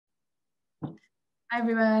Hi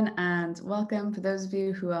everyone, and welcome. For those of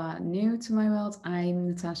you who are new to my world, I'm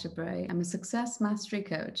Natasha Bray. I'm a success mastery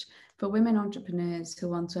coach for women entrepreneurs who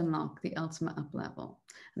want to unlock the ultimate up level.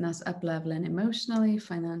 And that's up leveling emotionally,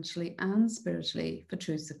 financially, and spiritually for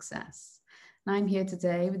true success. And I'm here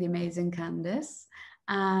today with the amazing Candice.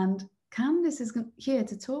 And Candice is here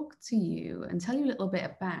to talk to you and tell you a little bit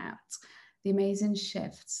about the amazing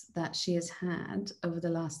shifts that she has had over the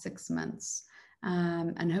last 6 months.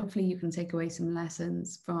 And hopefully you can take away some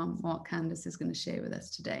lessons from what Candice is going to share with us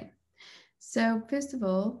today. So first of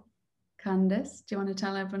all, Candice, do you want to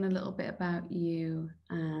tell everyone a little bit about you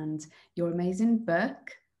and your amazing book,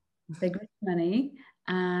 Big Rich Money,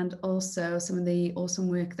 and also some of the awesome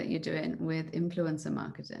work that you're doing with influencer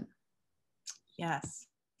marketing? Yes.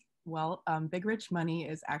 Well, Big Rich Money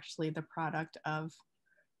is actually the product of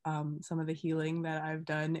some of the healing that I've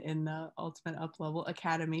done in the Uplevel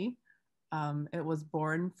Academy. It was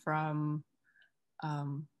born from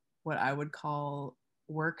what I would call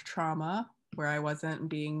work trauma, where I wasn't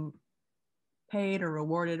being paid or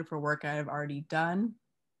rewarded for work I have already done.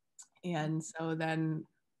 And so then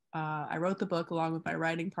I wrote the book along with my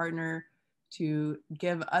writing partner to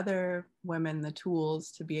give other women the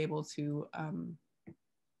tools to be able to,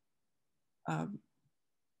 what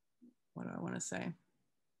do I want to say?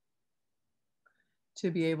 To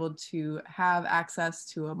be able to have access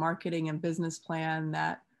to a marketing and business plan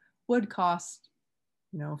that would cost,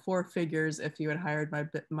 4 figures if you had hired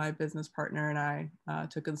my business partner and I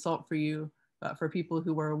to consult for you. But for people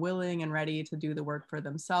who were willing and ready to do the work for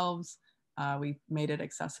themselves, we made it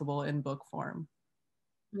accessible in book form.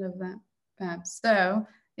 Love that. Perhaps. So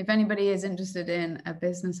if anybody is interested in a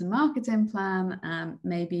business and marketing plan,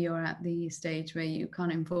 maybe you're at the stage where you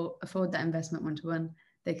can't afford that investment one-to-one,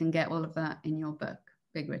 they can get all of that in your book,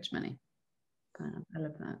 Big Rich Money. I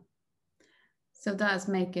love that. So that's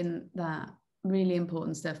making that really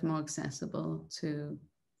important stuff more accessible to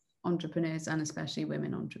entrepreneurs and especially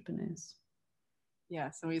women entrepreneurs.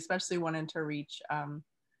 Yeah, so we especially wanted to reach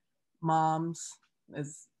moms.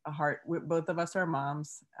 Is a heart. Both of us are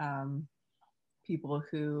moms. People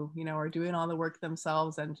who are doing all the work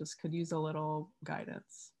themselves and just could use a little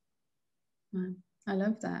guidance. I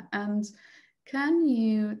love that. And can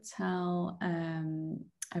you tell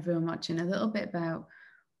everyone watching a little bit about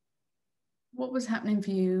what was happening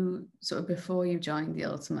for you sort of before you joined the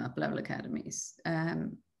Ultimate Uplevel Academies?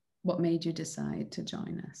 What made you decide to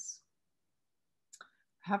join us?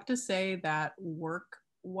 I have to say that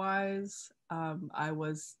work-wise, I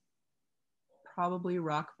was probably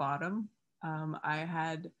rock bottom. I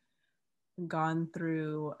had gone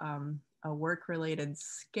through a work-related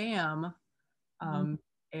scam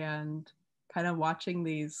and kind of watching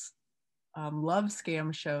these love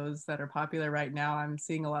scam shows that are popular right now. I'm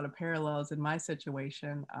seeing a lot of parallels in my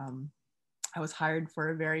situation. I was hired for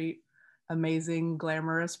a very amazing,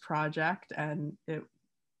 glamorous project, and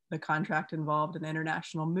the contract involved an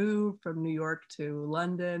international move from New York to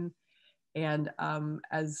London. And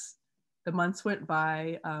as the months went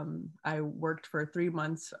by, I worked for 3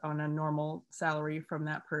 months on a normal salary from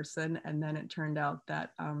that person. And then it turned out that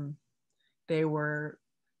they were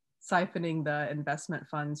siphoning the investment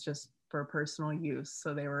funds just for personal use.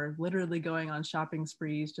 So they were literally going on shopping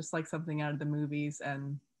sprees, just like something out of the movies.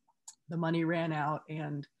 And the money ran out,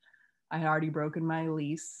 and I had already broken my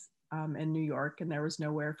lease in New York, and there was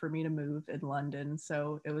nowhere for me to move in London.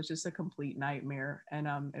 So it was just a complete nightmare. And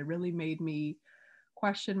it really made me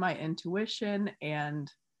question my intuition and,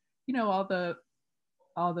 all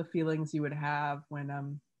the feelings you would have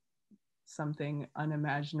when something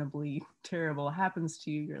unimaginably terrible happens to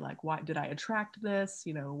you. You're like, why did I attract this?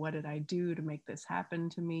 What did I do to make this happen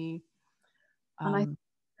to me? And I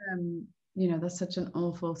that's such an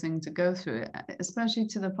awful thing to go through, especially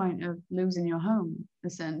to the point of losing your home,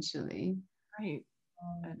 essentially. Right.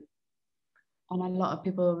 And a lot of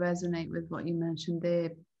people resonate with what you mentioned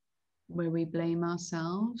there, where we blame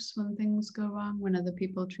ourselves when things go wrong, when other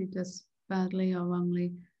people treat us badly or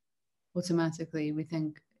wrongly. Automatically, we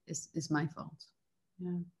think it's my fault.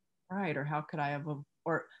 Yeah. Right. Or how could I have,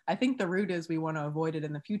 or I think the root is we want to avoid it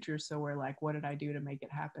in the future. So we're like, what did I do to make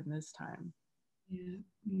it happen this time? Yeah.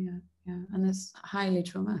 And it's highly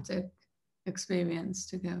traumatic experience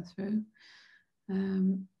to go through.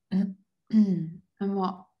 And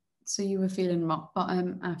so you were feeling rock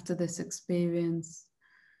bottom after this experience,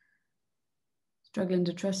 struggling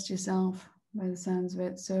to trust yourself by the sounds of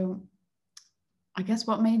it. So I guess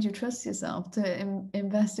what made you trust yourself to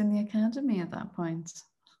invest in the academy at that point?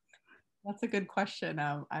 That's a good question.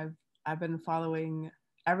 I've been following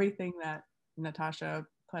everything that Natasha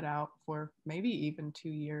put out for maybe even 2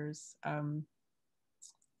 years.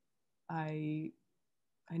 I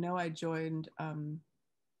I know I joined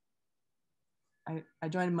I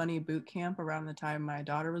joined Money Boot Camp around the time my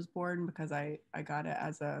daughter was born, because I got it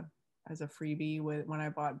as a freebie when I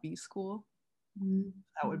bought B School. Mm-hmm.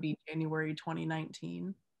 That would be January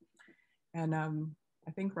 2019. And I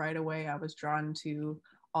think right away I was drawn to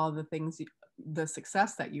all the things, the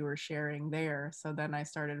success that you were sharing there. So then I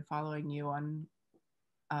started following you on,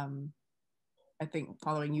 I think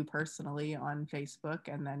following you personally on Facebook,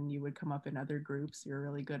 and then you would come up in other groups. You're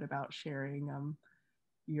really good about sharing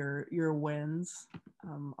your wins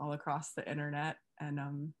all across the internet.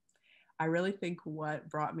 And I really think what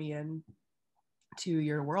brought me in to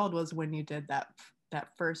your world was when you did that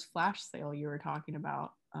first flash sale you were talking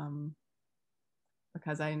about,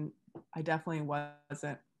 because I definitely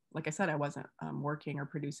wasn't, like I said, I wasn't working or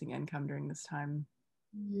producing income during this time.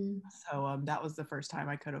 Mm-hmm. So that was the first time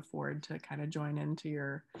I could afford to kind of join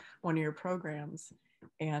into one of your programs.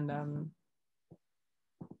 And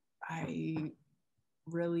I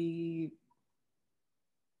really,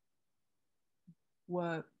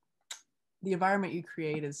 what the environment you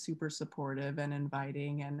create is super supportive and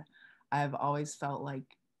inviting, and I've always felt like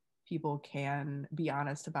people can be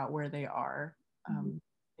honest about where they are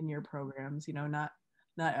in your programs. You know, not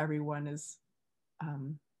everyone is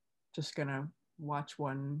just gonna watch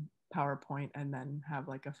one PowerPoint and then have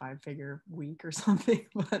like a 5-figure week or something,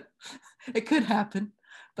 but it could happen,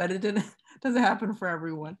 but it doesn't happen for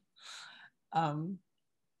everyone.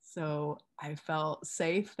 So I felt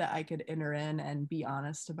safe that I could enter in and be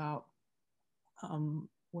honest about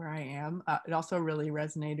where I am. It also really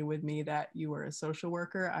resonated with me that you were a social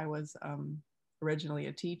worker. I was originally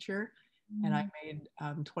a teacher, and I made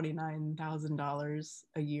 $29,000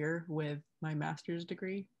 a year with my master's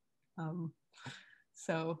degree.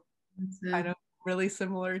 So kind of really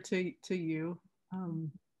similar to you.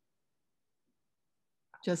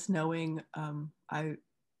 Just knowing, I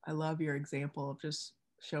love your example of just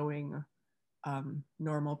showing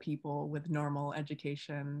normal people with normal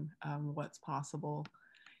education what's possible.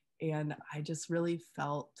 And I just really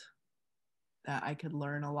felt that I could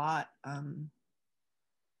learn a lot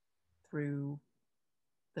through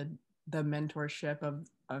the mentorship of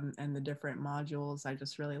and the different modules. I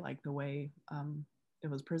just really liked the way it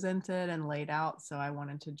was presented and laid out, so I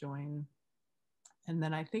wanted to join. And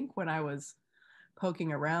then I think when I was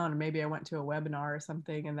poking around, maybe I went to a webinar or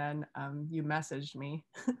something, and then you messaged me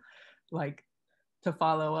like to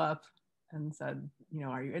follow up and said, you know,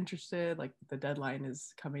 are you interested? Like the deadline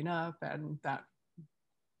is coming up, and that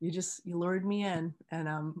you lured me in, and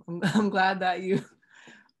I'm glad that you,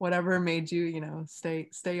 whatever made you, you know,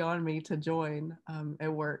 stay on me to join.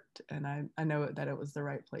 It worked, and I know that it was the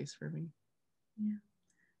right place for me. Yeah.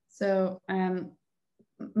 So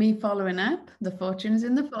me following up, the fortune is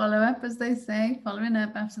in the follow-up, as they say. Following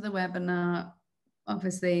up after the webinar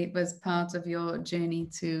obviously was part of your journey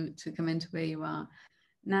to come into where you are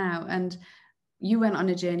now. And you went on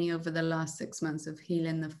a journey over the last 6 months of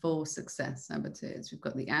healing the 4 success saboteurs. We've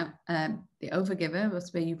got the overgiver,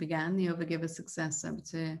 that's where you began, the overgiver success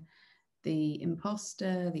saboteur, the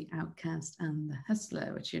imposter, the outcast, and the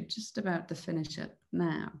hustler, which you're just about to finish up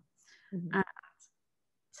now. Mm-hmm.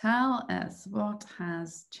 Tell us, what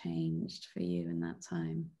has changed for you in that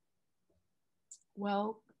time?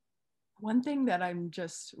 Well, one thing that I'm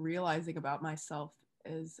just realizing about myself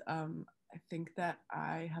is I think that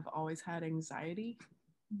I have always had anxiety.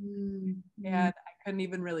 Mm-hmm. And I couldn't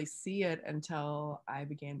even really see it until I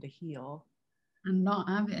began to heal. And not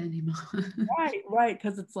have it anymore. Right.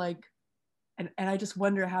 Because it's like, and I just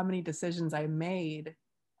wonder how many decisions I made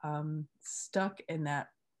stuck in that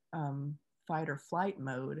fight or flight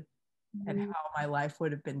mode, and how my life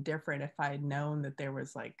would have been different if I had known that there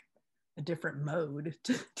was like a different mode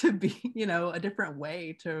to be, you know, a different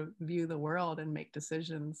way to view the world and make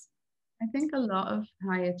decisions. I think a lot of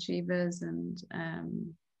high achievers and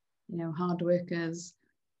you know, hard workers,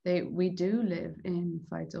 we do live in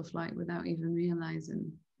fight or flight without even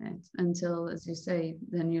realizing it, until, as you say,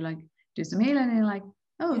 then you like do some healing and you're like,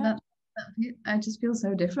 oh, Yeah. that I just feel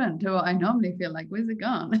so different to what I normally feel like. Where's it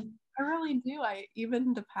gone? I really do.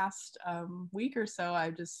 Even the past week or so,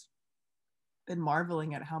 I've just been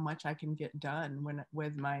marveling at how much I can get done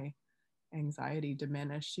with my anxiety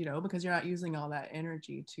diminished, you know, because you're not using all that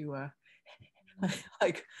energy to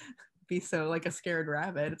like be so like a scared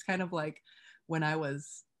rabbit. It's kind of like when I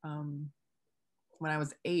was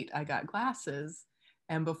 8, I got glasses,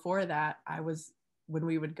 and before that, when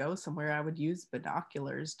we would go somewhere, I would use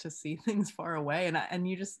binoculars to see things far away, and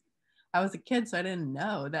I was a kid, so I didn't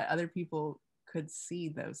know that other people could see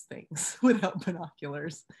those things without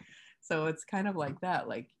binoculars. So it's kind of like that,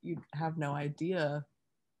 like you have no idea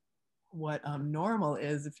what normal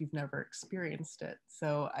is if you've never experienced it.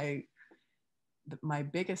 So my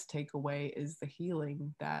biggest takeaway is the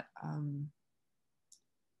healing that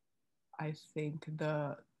I think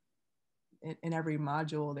in every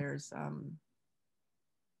module there's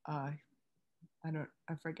I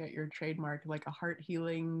forget your trademark, like a heart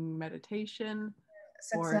healing meditation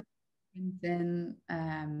Success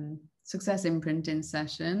success imprinting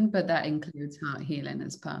session, but that includes heart healing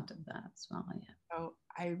as part of that as well. Yeah. So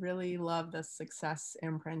I really love the success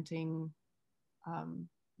imprinting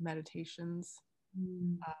meditations.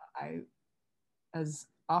 I, as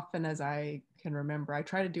often as I can remember, I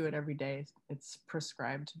try to do it every day. It's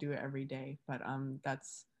prescribed to do it every day, but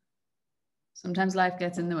that's sometimes life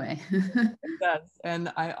gets in the way. It does.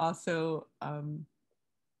 And I also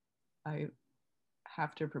I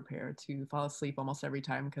have to prepare to fall asleep almost every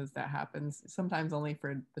time, because that happens sometimes only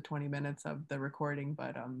for the 20 minutes of the recording,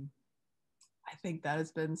 but I think that has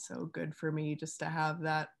been so good for me, just to have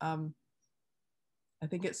that. I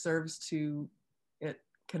think it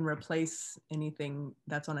can replace anything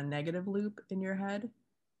that's on a negative loop in your head,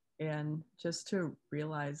 and just to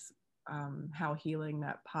realize how healing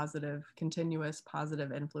that continuous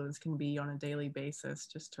positive influence can be on a daily basis,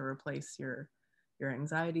 just to replace your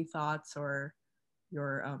anxiety thoughts or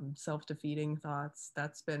your self-defeating thoughts.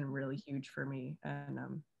 That's been really huge for me. And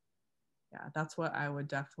yeah, that's what I would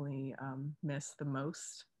definitely miss the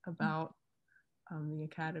most about the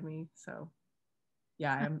academy. So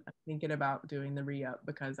yeah, I'm thinking about doing the re-up,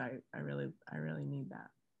 because I really need that.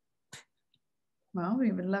 Well,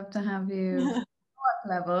 we would love to have you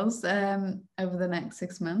levels over the next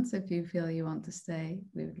 6 months. If you feel you want to stay,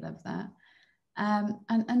 we would love that.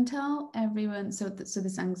 And tell everyone, so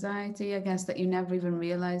this anxiety, I guess, that you never even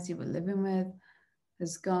realized you were living with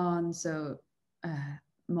has gone. So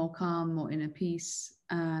more calm, more inner peace.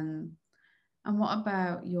 And what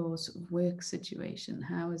about your sort of work situation?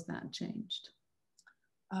 How has that changed?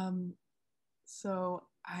 So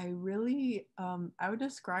I really, I would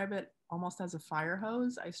describe it almost as a fire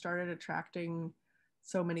hose. I started attracting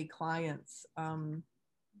so many clients, and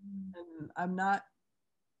I'm not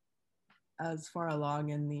as far along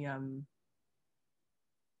in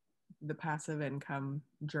the passive income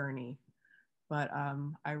journey, but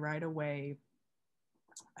I right away,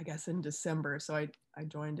 I guess in December, so I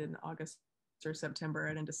joined in August or September,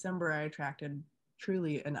 and in December I attracted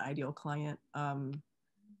truly an ideal client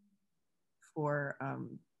for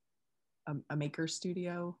a maker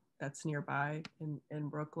studio that's nearby in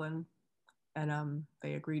Brooklyn. And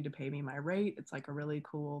they agreed to pay me my rate. It's like a really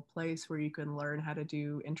cool place where you can learn how to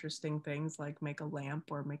do interesting things, like make a lamp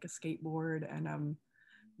or make a skateboard. And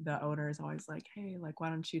the owner is always like, hey, like, why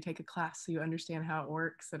don't you take a class so you understand how it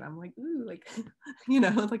works? And I'm like, ooh, like,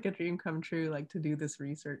 it's like a dream come true, like, to do this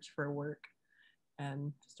research for work.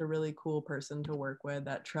 And just a really cool person to work with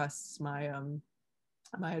that trusts my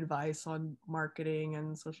advice on marketing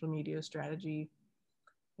and social media strategy,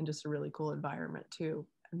 and just a really cool environment too.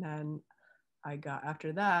 And then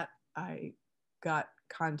after that, I got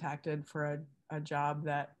contacted for a job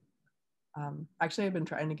that actually I've been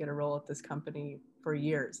trying to get a role at this company for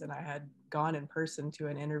years, and I had gone in person to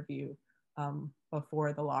an interview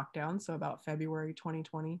before the lockdown, so about February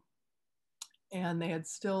 2020, and they had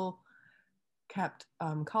still kept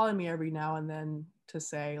calling me every now and then to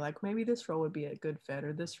say, like, maybe this role would be a good fit,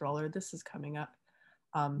 or this role, or this is coming up.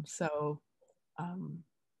 So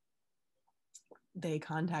they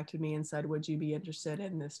contacted me and said, would you be interested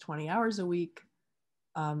in this 20 hours a week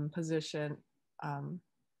position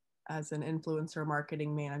as an influencer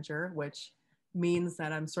marketing manager, which means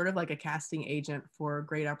that I'm sort of like a casting agent for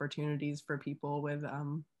great opportunities for people with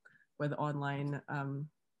online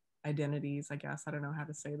identities, I guess. I don't know how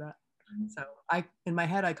to say that. So in my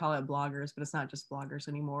head, I call it bloggers, but it's not just bloggers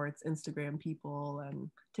anymore. It's Instagram people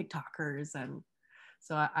and TikTokers. And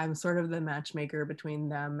so I'm sort of the matchmaker between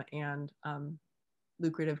them and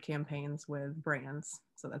lucrative campaigns with brands.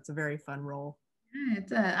 So that's a very fun role.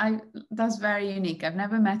 That's very unique. I've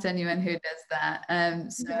never met anyone who does that.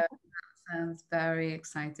 So that sounds very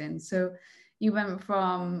exciting. So you went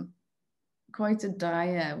from quite a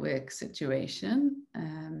dire work situation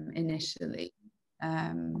initially,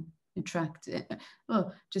 attracted,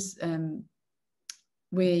 well, just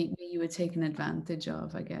where you were taken advantage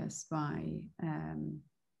of, I guess, by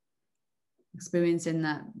experiencing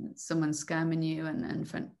that someone scamming you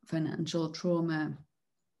and financial trauma,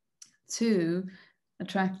 to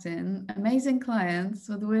attracting amazing clients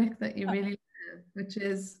for the work that you really love, which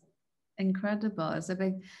is incredible. It's a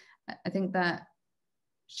big, I think that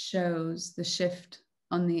shows the shift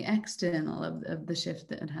on the external of the shift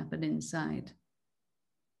that had happened inside.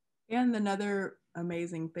 And another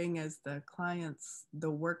amazing thing is the clients,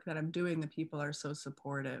 the work that I'm doing, the people are so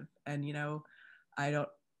supportive. And, you know,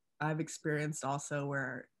 I've experienced also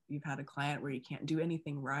where you've had a client where you can't do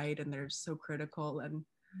anything right and they're so critical. And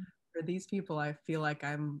for these people, I feel like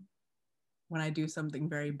when I do something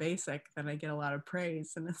very basic, then I get a lot of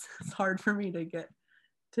praise. And it's hard for me to get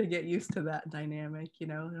used to that dynamic. You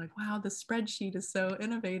know, they're like, wow, the spreadsheet is so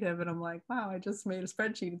innovative. And I'm like, wow, I just made a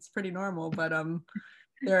spreadsheet. It's pretty normal, but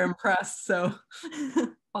they're impressed. So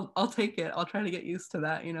I'll take it. I'll try to get used to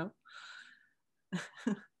that, you know.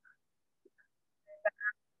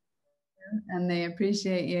 And they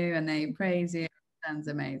appreciate you and they praise you. Sounds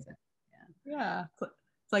amazing. Yeah.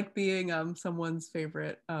 It's like being someone's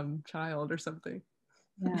favorite child or something.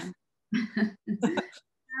 Yeah.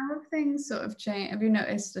 How have things sort of changed? Have you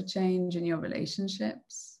noticed a change in your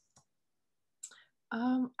relationships?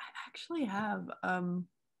 I actually have. I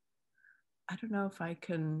don't know if I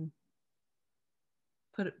can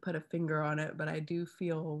put a finger on it, but I do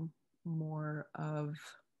feel more of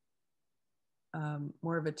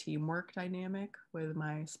a teamwork dynamic with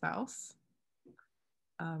my spouse.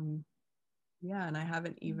 Yeah, and I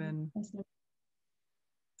haven't even.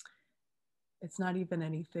 It's not even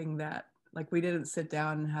anything that, like, we didn't sit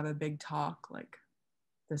down and have a big talk like,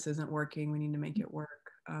 this isn't working, we need to make it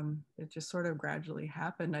work. It just sort of gradually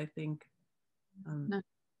happened, I think. No.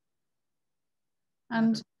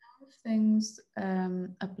 And how have things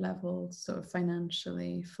up leveled sort of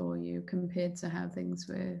financially for you compared to how things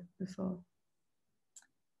were before?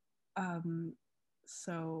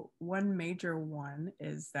 So one major one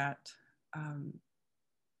is that,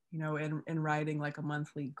 you know, in writing like a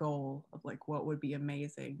monthly goal of like what would be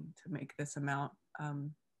amazing to make this amount,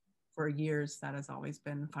 for years that has always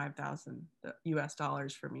been 5,000 US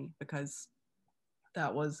dollars for me, because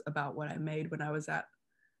that was about what I made when I was at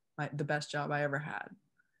the best job I ever had.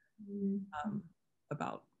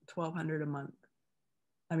 About 1,200 a month.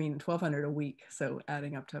 I mean, 1,200 a week. So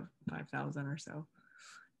adding up to 5,000 or so.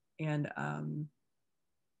 And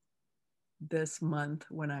this month,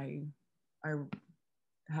 when I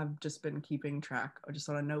have just been keeping track, just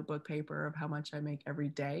on a notebook paper, of how much I make every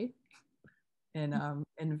day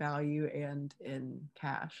in value and in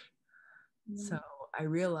cash. So I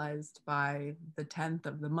realized by the 10th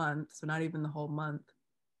of the month, so not even the whole month,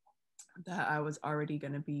 that I was already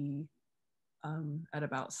going to be at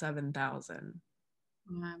about 7,000 cash.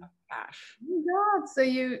 Oh my God! So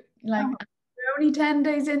you like you're only 10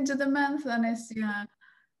 days into the month, and it's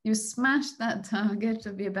you smashed that target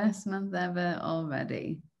of your best month ever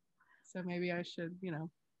already. So maybe I should, you know,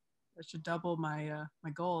 I should double my my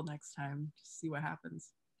goal next time to see what happens.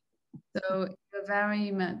 So you're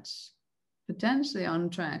very much potentially on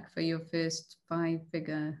track for your first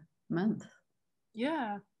 5-figure month.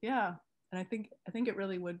 Yeah, yeah. And I think it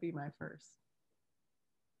really would be my first,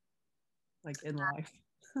 like, in life.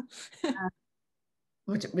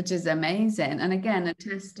 Which is amazing, and again a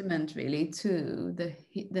testament really to the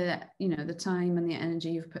you know the time and the energy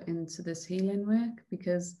you've put into this healing work,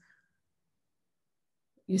 because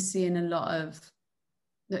you're seeing a lot of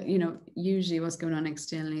that, you know, usually what's going on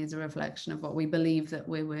externally is a reflection of what we believe that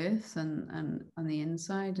we're worth and on the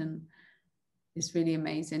inside, and it's really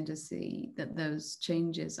amazing to see that those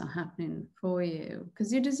changes are happening for you,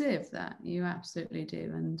 because you deserve that. You absolutely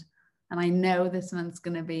do. And I know this month's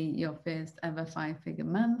going to be your first ever 5-figure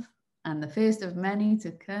month and the first of many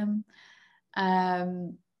to come.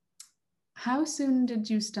 How soon did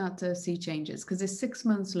you start to see changes? Because it's 6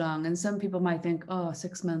 months long, and some people might think, oh,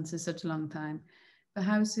 6 months is such a long time. But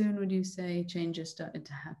how soon would you say changes started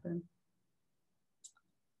to happen?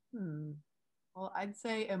 Well, I'd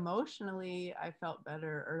say emotionally, I felt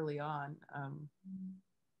better early on.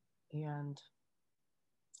 And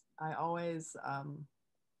I always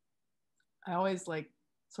like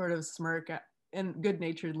sort of smirk and good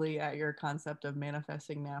naturedly at your concept of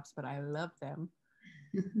manifesting naps, but I love them.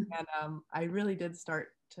 And I really did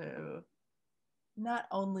start to not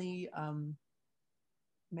only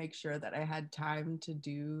make sure that I had time to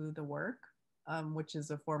do the work, which is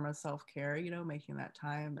a form of self-care, you know, making that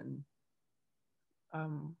time and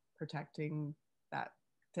protecting that,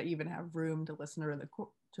 to even have room to listen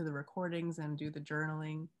to the recordings and do the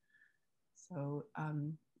journaling. So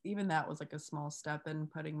even that was like a small step in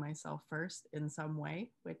putting myself first in some way,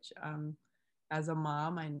 which as a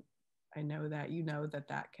mom, I know that you know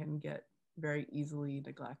that can get very easily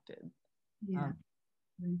neglected. Yeah.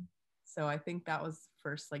 So I think that was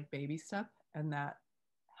first like baby step, and that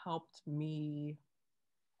helped me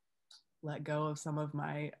let go of some of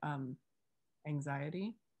my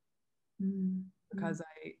anxiety, because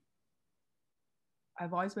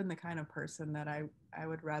I've always been the kind of person that I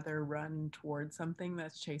would rather run towards something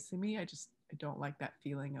that's chasing me. I don't like that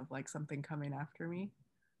feeling of like something coming after me.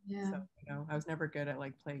 Yeah. So, you know, I was never good at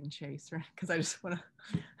like playing chase, right? Because I just want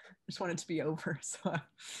it to be over. So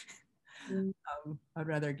I'd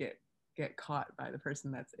rather get caught by the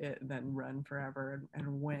person that's it than run forever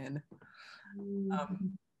and win.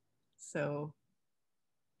 So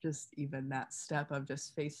just even that step of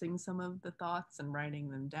just facing some of the thoughts and writing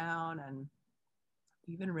them down, and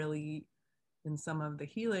even really in some of the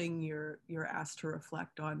healing, you're asked to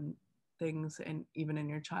reflect on things, and even in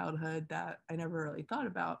your childhood, that I never really thought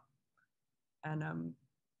about. And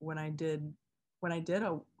when I did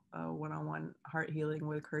a one-on-one heart healing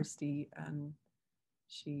with Kirsty, and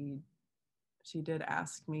she did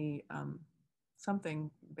ask me something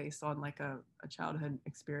based on like a childhood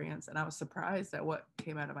experience, and I was surprised at what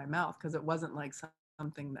came out of my mouth, because it wasn't like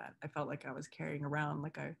something that I felt like I was carrying around.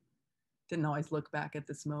 Like, I didn't always look back at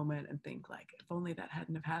this moment and think like, if only that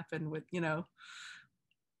hadn't have happened with, you know.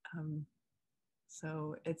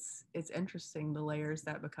 So it's interesting, the layers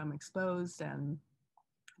that become exposed, and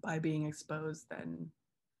by being exposed, then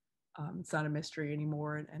it's not a mystery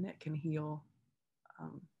anymore, and it can heal.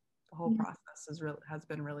 The whole process has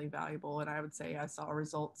been really valuable, and I would say I saw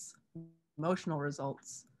results, emotional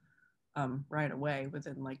results, right away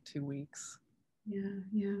within like 2 weeks. Yeah.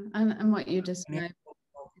 And what you described,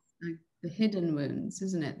 like the hidden wounds,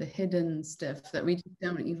 isn't it? The hidden stuff that we just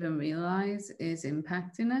don't even realize is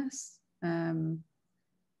impacting us.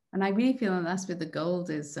 And I really feel that that's where the gold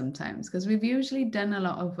is sometimes, because we've usually done a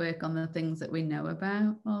lot of work on the things that we know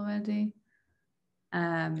about already.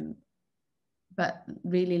 But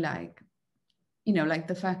really, like, you know, like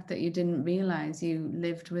the fact that you didn't realize you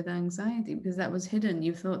lived with anxiety because that was hidden.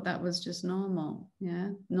 You thought that was just normal.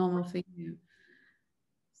 Yeah. Normal for you.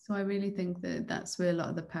 So I really think that that's where a lot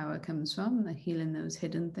of the power comes from, the healing those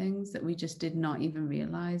hidden things that we just did not even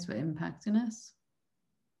realize were impacting us.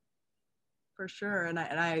 For sure. And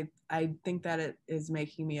I think that it is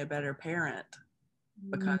making me a better parent,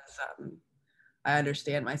 because I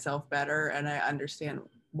understand myself better, and I understand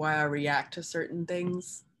why I react to certain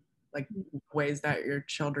things, like ways that your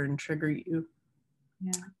children trigger you.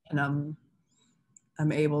 Yeah. And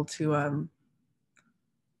I'm able to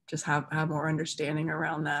just have more understanding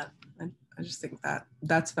around that. And I just think that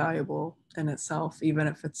that's valuable in itself, even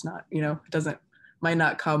if it's not, you know, it might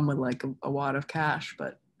not come with like a wad of cash,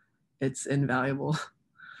 but it's invaluable.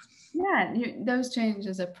 Yeah, those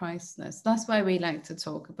changes are priceless. That's why we like to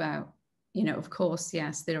talk about, you know, of course,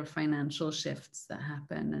 yes, there are financial shifts that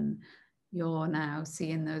happen, and you're now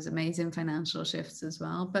seeing those amazing financial shifts as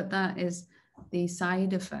well. But that is the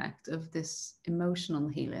side effect of this emotional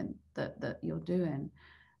healing that you're doing.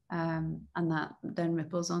 And that then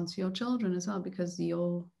ripples onto your children as well, because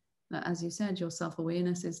as you said, your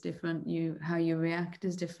self-awareness is different. How you react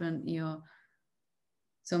is different.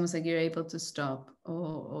 It's almost like you're able to stop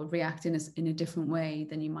or react in a different way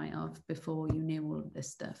than you might have before you knew all of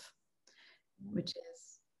this stuff, which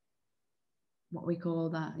is what we call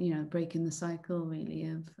that, you know, breaking the cycle really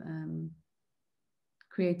of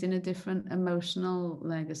creating a different emotional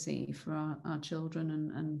legacy for our children,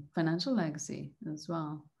 and financial legacy as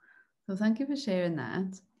well. So thank you for sharing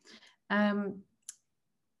that.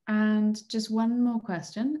 And just one more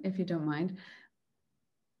question, if you don't mind.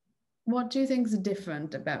 What do you think is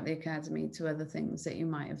different about the Academy to other things that you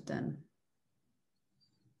might have done?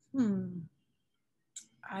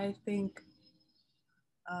 I think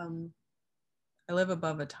I live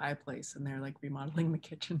above a Thai place, and they're like remodeling the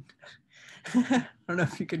kitchen. I don't know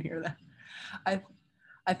if you can hear that.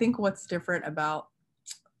 I think what's different about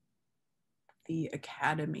the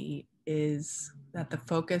Academy is that the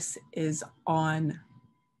focus is on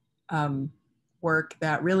work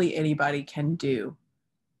that really anybody can do,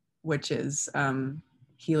 which is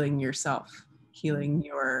healing yourself, healing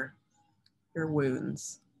your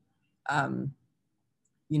wounds. You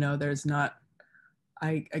know, there's not,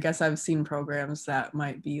 I guess I've seen programs that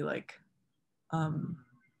might be like,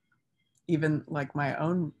 even like my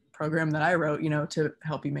own program that I wrote, you know, to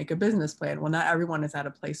help you make a business plan. Well, not everyone is at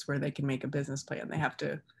a place where they can make a business plan. They have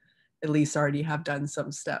to at least already have done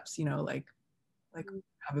some steps, you know, like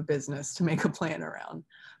have a business to make a plan around.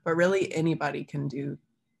 But really anybody can do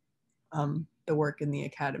the work in the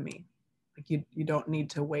Academy. Like you don't need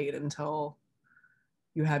to wait until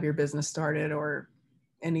you have your business started or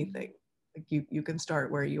anything. Like you can start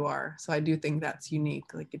where you are. So I do think that's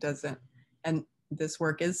unique. Like it doesn't, and this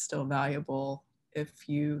work is still valuable if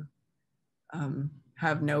you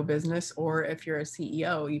have no business, or if you're a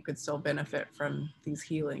CEO, you could still benefit from these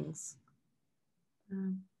healings.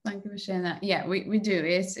 Thank you for sharing that. Yeah, we do.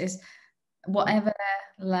 It's whatever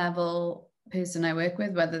level person I work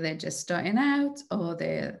with, whether they're just starting out or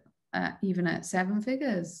they're even at 7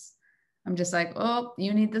 figures. I'm just like, oh,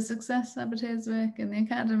 you need the success saboteurs work in the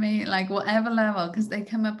academy, like whatever level, because they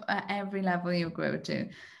come up at every level you grow to.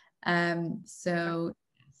 So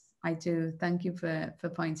I do thank you for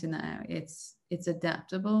pointing that out. It's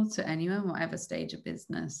adaptable to anyone, whatever stage of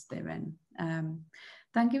business they're in.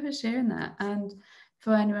 Thank you for sharing that. And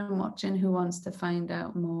for anyone watching who wants to find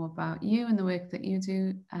out more about you and the work that you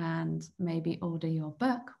do and maybe order your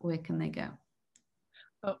book, where can they go?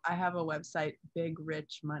 Oh, I have a website,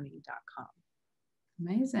 bigrichmoney.com.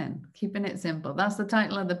 Amazing. Keeping it simple. That's the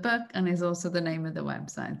title of the book and is also the name of the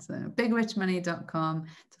website. So bigrichmoney.com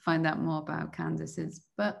to find out more about Candice's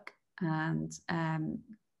book. And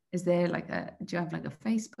is there do you have like a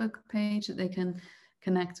Facebook page that they can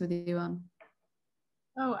connect with you on?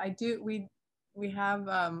 Oh, I do. We have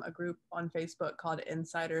a group on Facebook called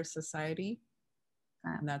Insider Society.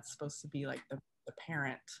 And that's supposed to be like the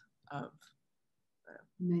parent of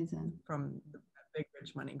Amazing. From the Big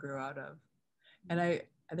Rich Money grew out of. And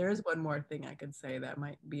there is one more thing I could say that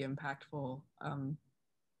might be impactful,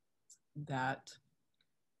 that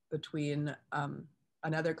between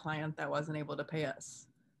another client that wasn't able to pay us,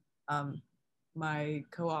 my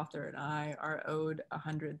co-author and I are owed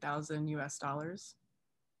 $100,000 US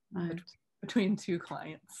between two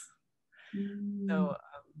clients. So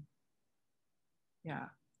yeah,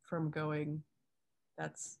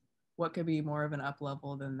 that's what could be more of an up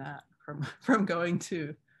level than that, from going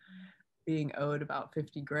to being owed about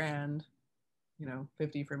 50 grand,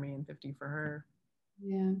 50 for me and 50 for her.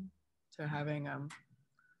 Yeah. To having a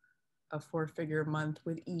 4-figure month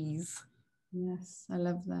with ease. Yes, I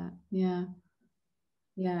love that. Yeah.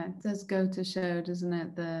 Yeah, it does go to show, doesn't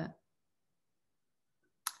it,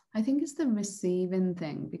 I think it's the receiving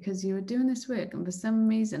thing, because you were doing this work and for some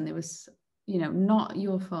reason there was, not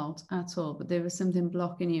your fault at all, but there was something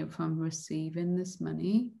blocking you from receiving this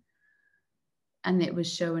money. And it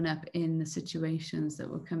was showing up in the situations that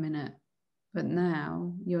were coming up. But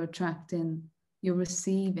now you're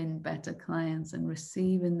receiving better clients and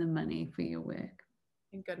receiving the money for your work.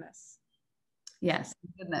 Thank goodness. Yes,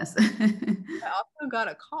 goodness. I also got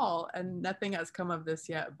a call, and nothing has come of this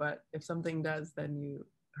yet, but if something does, then you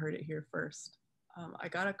heard it here first. I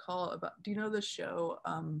got a call about, do you know the show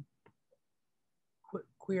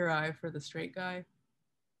Queer Eye for the Straight Guy?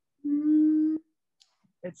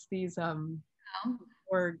 It's these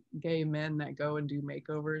 4 gay men that go and do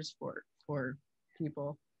makeovers for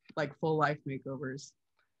people, like full life makeovers.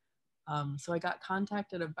 So I got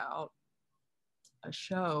contacted about a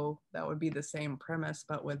show that would be the same premise,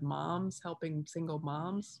 but with moms, helping single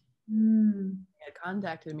moms. They had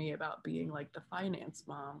contacted me about being like the finance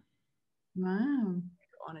mom. Wow.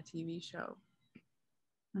 On a TV show.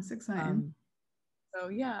 That's exciting.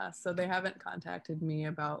 So they haven't contacted me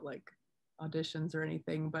about like auditions or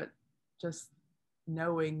anything, but just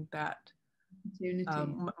knowing that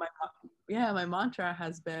my mantra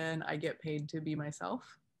has been, I get paid to be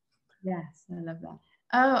myself. Yes, I love that.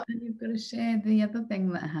 Oh, and you've got to share the other thing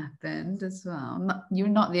that happened as well. You're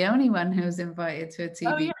not the only one who was invited to a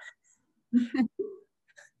TV. Oh, yeah.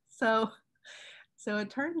 So it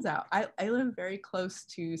turns out I live very close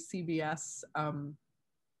to CBS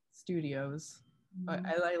studios.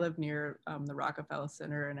 I live near the Rockefeller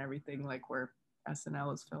Center and everything, like where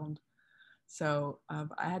SNL is filmed. So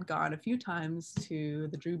I had gone a few times to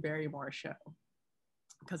the Drew Barrymore show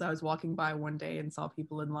because I was walking by one day and saw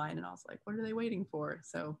people in line, and I was like, what are they waiting for?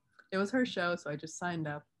 So it was her show, so I just signed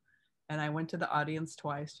up, and I went to the audience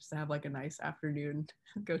twice just to have like a nice afternoon,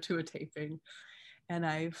 go to a taping. And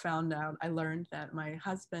I learned that my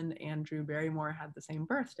husband and Drew Barrymore had the same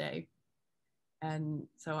birthday. And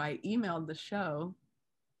so I emailed the show,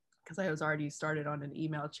 because I was already started on an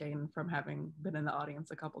email chain from having been in the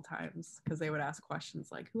audience a couple times, because they would ask questions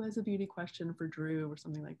like, who has a beauty question for Drew or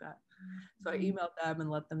something like that. So I emailed them and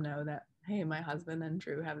let them know that, hey, my husband and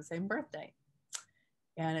Drew have the same birthday.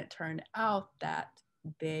 And it turned out that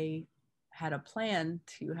they had a plan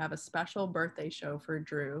to have a special birthday show for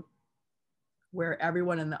Drew where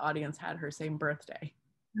everyone in the audience had her same birthday.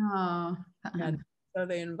 Oh. And so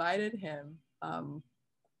they invited him,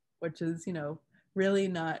 which is, really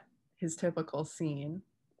not his typical scene,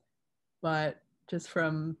 but just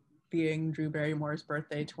from being Drew Barrymore's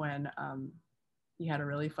birthday twin, he had a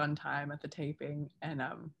really fun time at the taping, and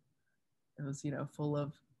it was, full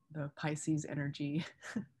of the Pisces energy.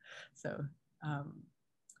 So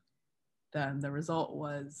then the result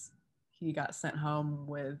was he got sent home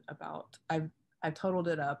with about, I've totaled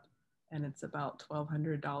it up, and it's about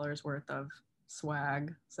 $1,200 worth of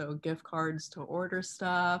swag. So gift cards to order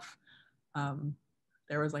stuff.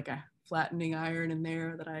 there was like a flattening iron in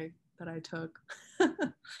there that I took.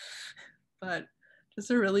 But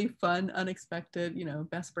just a really fun, unexpected, you know,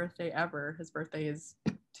 best birthday ever. His birthday is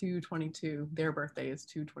 2/22. Their birthday is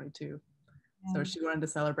 2/22. So she wanted to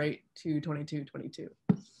celebrate 2/22/22.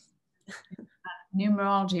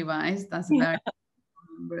 Numerology wise, that's a very good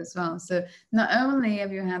number as well. So not only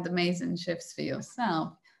have you had amazing shifts for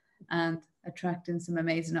yourself and attracting some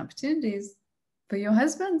amazing opportunities for your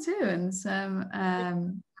husband too, and some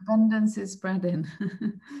abundance is spreading.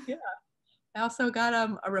 Yeah. I also got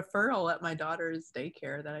a referral at my daughter's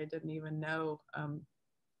daycare that I didn't even know.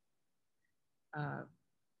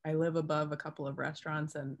 I live above a couple of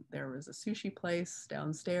restaurants, and there was a sushi place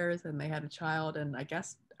downstairs, and they had a child, and I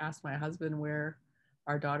guess asked my husband where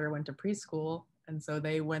our daughter went to preschool, and so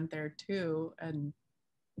they went there too, and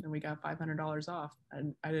we got $500 off,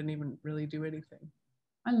 and I didn't even really do anything.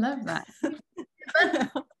 I love that.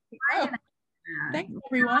 Thanks,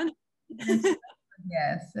 everyone.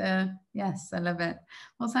 Yes, yes, I love it.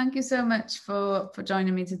 Well, thank you so much for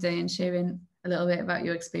joining me today and sharing a little bit about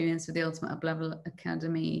your experience with the Ultimate Uplevel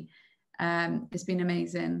Academy. It's been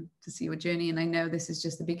amazing to see your journey, and I know this is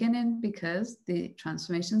just the beginning because the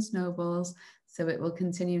transformation snowballs, so it will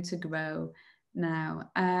continue to grow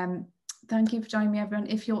now. Thank you for joining me, everyone.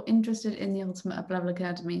 If you're interested in the Ultimate Uplevel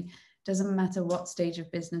Academy, doesn't matter what stage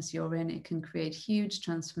of business you're in, it can create huge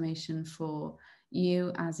transformation for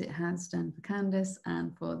you, as it has done for Candice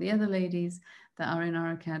and for the other ladies that are in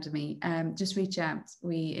our academy. Just reach out.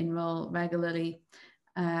 We enroll regularly.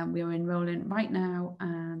 We are enrolling right now,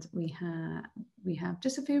 and we have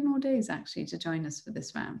just a few more days actually to join us for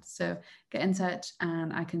this round. So get in touch,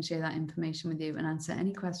 and I can share that information with you and answer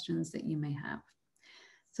any questions that you may have.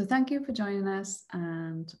 So thank you for joining us,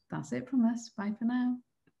 and that's it from us. Bye for now.